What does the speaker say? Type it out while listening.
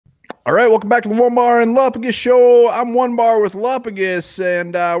All right, welcome back to the Onebar and Lupagus show. I'm Onebar with Lupagus,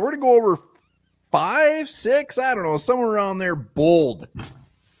 and we're going to go over 5, 6, I don't know, somewhere around there, bold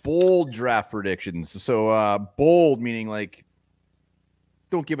draft predictions. So bold meaning like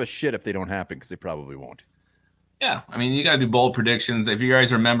don't give a shit if they don't happen because they probably won't. Yeah, I mean, you got to do bold predictions. If you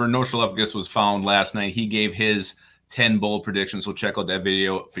guys remember, No Lupagus was found last night. He gave his 10 bold predictions, so check out that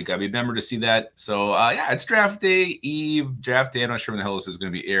video. You got to remember to see that. So, yeah, it's draft day eve. Draft day, I'm not sure when the hell this is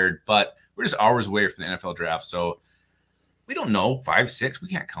going to be aired, but we're just hours away from the NFL draft. So, we don't know. 5, 6, we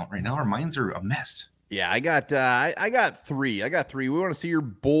can't count right now. Our minds are a mess. Yeah, I got 3. We want to see your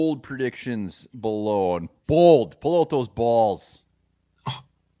bold predictions below. And bold, pull out those balls.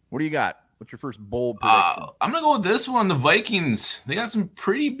 What do you got? What's your first bold prediction? I'm going to go with this one. The Vikings, they got some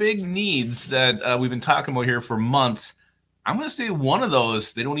pretty big needs that we've been talking about here for months. I'm going to say one of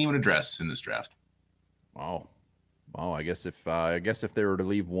those they don't even address in this draft. Wow. I guess if they were to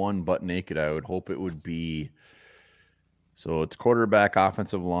leave one butt naked, I would hope it would be. So it's quarterback,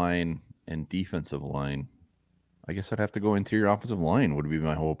 offensive line, and defensive line. I guess I'd have to go interior offensive line would be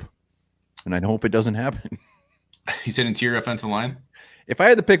my hope. And I'd hope it doesn't happen. You said interior offensive line? If I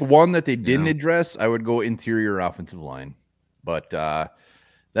had to pick one that they didn't address, I would go interior offensive line. But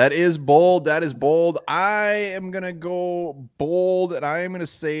that is bold. I am going to go bold, and I am going to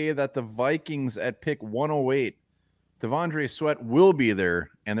say that the Vikings at pick 108, Devondre Sweat will be there,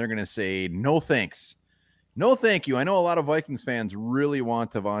 and they're going to say, no thanks. No thank you. I know a lot of Vikings fans really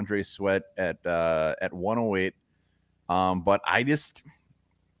want Devondre Sweat at 108, but I just...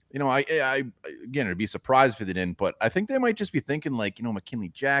 I again, it'd be surprised if they didn't, but I think they might just be thinking like, McKinley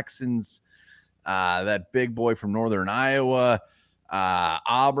Jackson's, that big boy from Northern Iowa,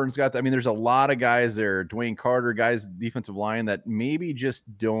 Auburn's got that. I mean, there's a lot of guys there. Dwayne Carter, guys, defensive line that maybe just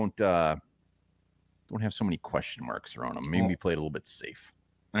don't have so many question marks around them. Maybe play it a little bit safe.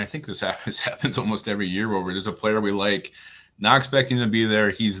 And I think this happens almost every year where there's a player we like, not expecting him to be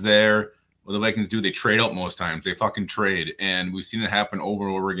there. He's there. What the Vikings do, they trade out most times. They fucking trade, and we've seen it happen over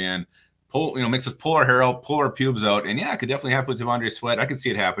and over again. Makes us pull our hair out, pull our pubes out, and yeah, it could definitely happen with Devondre Sweat. I could see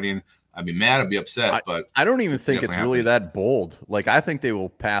it happening. I'd be mad, I'd be upset, but I don't even think it's really that bold. Like, I think they will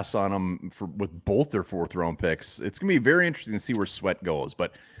pass on him with both their 4th-round picks. It's gonna be very interesting to see where Sweat goes,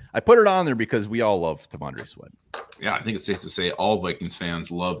 but I put it on there because we all love Devondre Sweat. Yeah, I think it's safe to say all Vikings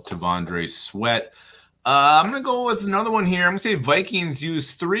fans love Devondre Sweat. I'm gonna go with another one here. I'm gonna say Vikings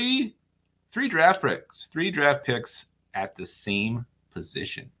use three draft picks at the same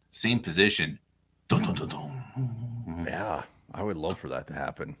position. Dun, dun, dun, dun. Yeah, I would love for that to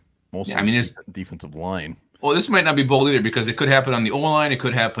happen. Mostly, there's defensive line. Well, this might not be bold either because it could happen on the O-line. It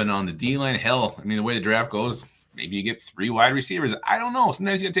could happen on the D-line. Hell, the way the draft goes, maybe you get 3 wide receivers. I don't know.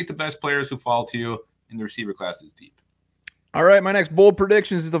 Sometimes you got to take the best players who fall to you, and the receiver class is deep. All right, my next bold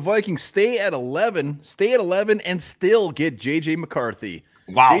prediction is the Vikings stay at 11, and still get J.J. McCarthy.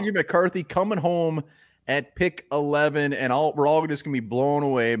 Wow. J.J. McCarthy coming home at pick 11, and we're all just going to be blown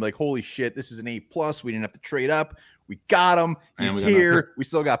away. I'm like, holy shit, this is an A+. We didn't have to trade up. We got him. He's here. We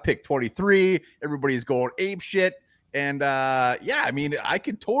still got pick 23. Everybody's going ape shit. And, I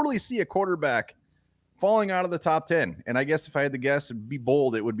could totally see a quarterback falling out of the top 10. And I guess if I had to guess, be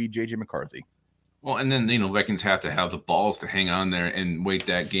bold, it would be J.J. McCarthy. Well, and then, Vikings have to have the balls to hang on there and wait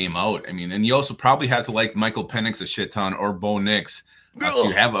that game out. And you also probably have to like Michael Penix a shit ton or Bo Nix. So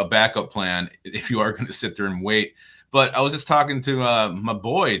you have a backup plan if you are going to sit there and wait. But I was just talking to my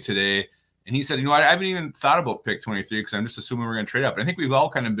boy today, and he said, I haven't even thought about pick 23 because I'm just assuming we're going to trade up. And I think we've all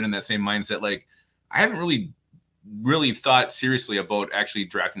kind of been in that same mindset. Like, I haven't really thought seriously about actually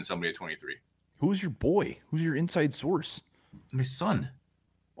drafting somebody at 23. Who's your boy? Who's your inside source? My son.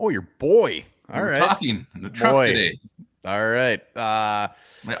 Oh, your boy. All right. Talking in the truck today. All right. My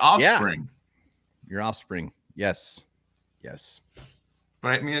offspring. Yeah. Your offspring. Yes.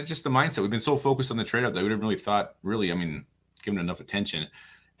 But it's just the mindset. We've been so focused on the trade up that we haven't really thought, given enough attention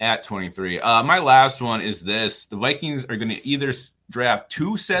at 23. My last one is this. The Vikings are going to either draft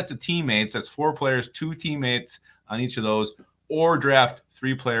 2 sets of teammates. That's 4 players, 2 teammates on each of those, or draft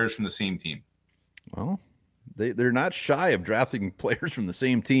 3 players from the same team. Well, they're not shy of drafting players from the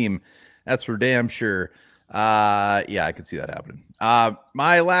same team. That's for damn sure. I could see that happening.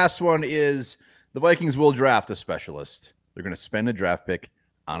 My last one is the Vikings will draft a specialist. They're going to spend a draft pick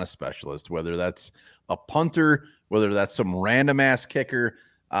on a specialist, whether that's a punter, whether that's some random ass kicker.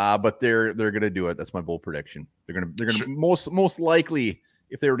 But they're going to do it. That's my bold prediction. They're going to most likely,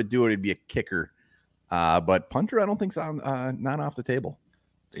 if they were to do it, it'd be a kicker. But punter, I don't think's not off the table.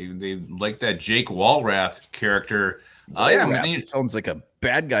 They like that Jake Walrath character. He sounds like a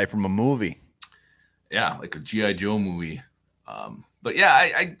bad guy from a movie. Yeah, like a G.I. Joe movie. But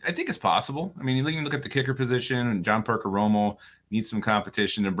yeah, I think it's possible. I mean, you can look at the kicker position, and John Parker Romo needs some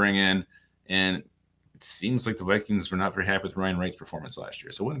competition to bring in, and it seems like the Vikings were not very happy with Ryan Wright's performance last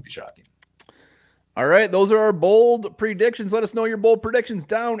year, so it wouldn't be shocking. All right, those are our bold predictions. Let us know your bold predictions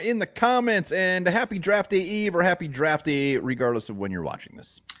down in the comments. And happy draft day eve or happy draft day, regardless of when you're watching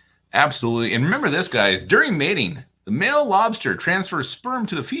this. Absolutely. And remember this, guys. During mating, the male lobster transfers sperm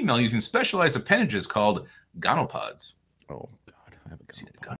to the female using specialized appendages called gonopods. Oh, God. I have a gonopod.